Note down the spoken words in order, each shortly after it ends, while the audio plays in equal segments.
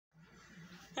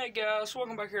Hey guys,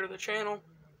 welcome back here to the channel.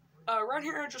 Right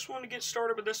here I just wanted to get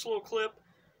started with this little clip.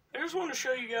 I just wanted to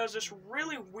show you guys this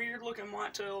really weird looking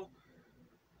whitetail.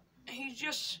 He's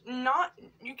just not,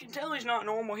 you can tell he's not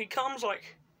normal. He comes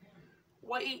like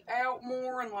way out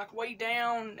more and like way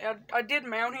down. I did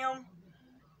mount him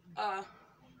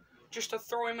just to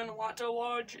throw him in the whitetail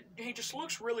lodge. He just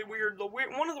looks really weird.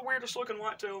 One of the weirdest looking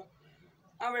whitetail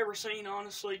I've ever seen,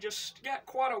 honestly. Just got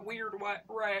quite a weird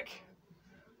rack.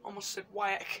 Almost said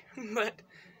whack, but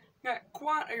got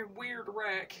quite a weird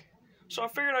rack. So I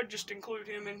figured I'd just include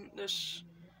him in this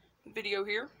video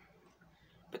here.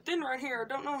 But then right here, I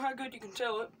don't know how good you can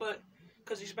tell it, but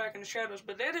because he's back in the shadows,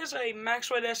 but that is a max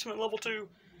weight estimate level 2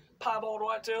 piebald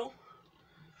whitetail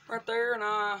right there, and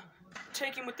I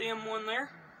take him with the M1 there,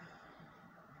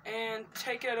 and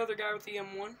take that other guy with the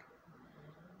M1.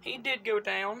 He did go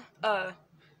down.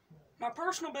 My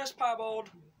personal best piebald.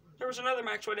 There was another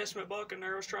max weight estimate buck in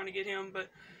there. I was trying to get him, but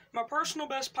my personal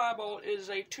best piebald is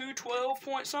a 212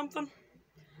 point something.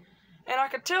 And I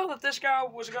could tell that this guy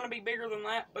was going to be bigger than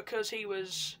that because he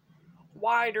was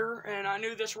wider, and I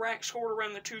knew this rack scored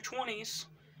around the 220s.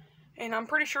 And I'm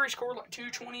pretty sure he scored like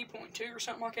 220.2 or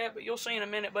something like that, but you'll see in a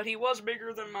minute. But he was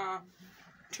bigger than my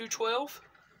 212.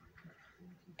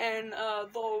 And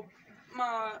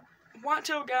my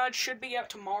whitetail guide should be out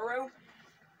tomorrow.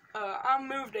 I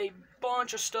moved a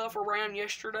bunch of stuff around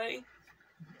yesterday,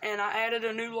 and I added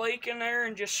a new lake in there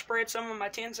and just spread some of my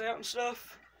tents out and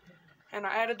stuff, and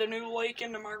I added the new lake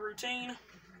into my routine.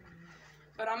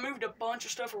 But I moved a bunch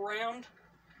of stuff around,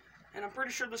 and I'm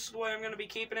pretty sure this is the way I'm going to be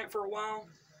keeping it for a while.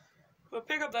 But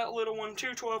pick up that little one,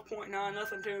 212.9,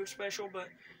 nothing too special, but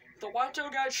the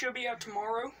whitetail guide should be out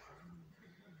tomorrow.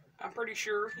 I'm pretty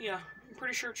sure, yeah, I'm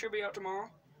pretty sure it should be out tomorrow.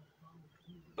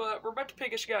 But we're about to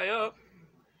pick this guy up.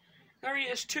 There he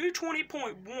is,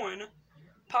 220.1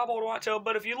 piebald whitetail,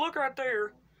 but if you look right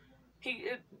there,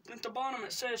 at the bottom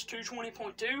it says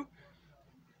 220.2,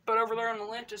 but over there on the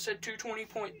left it said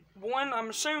 220.1. I'm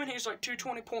assuming he's like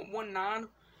 220.19,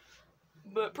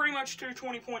 but pretty much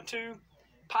 220.2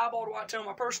 piebald whitetail,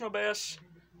 my personal best.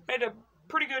 Made a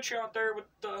pretty good shot there with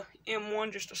the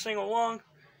M1, just a single lung.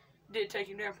 Did take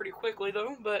him down pretty quickly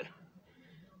though, but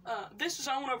this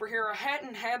zone over here I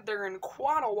hadn't had there in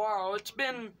quite a while. It's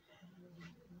been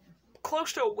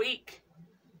close to a week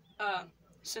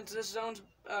since this zone's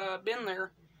been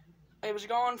there. It was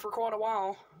gone for quite a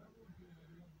while,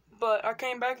 but I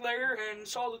came back there and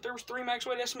saw that there was 3 max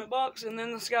weight estimate bucks, and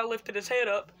then this guy lifted his head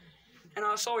up and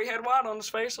I saw he had white on his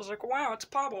face. I was like, wow, it's a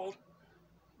piebald.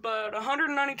 But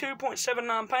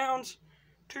 192.79 pounds,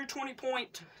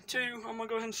 220.2, I'm gonna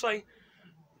go ahead and say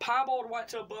piebald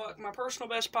whitetail buck, my personal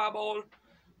best piebald.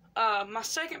 My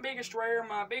second biggest rare,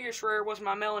 my biggest rare was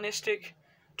my melanistic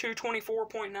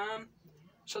 224.9.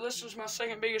 So this was my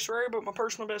second biggest rare, but my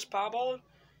personal best piebald.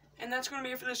 And that's going to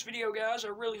be it for this video, guys. I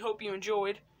really hope you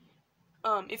enjoyed.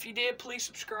 If you did, please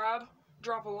subscribe,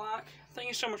 drop a like. Thank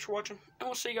you so much for watching, and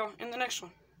we'll see y'all in the next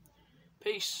one.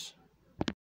 Peace.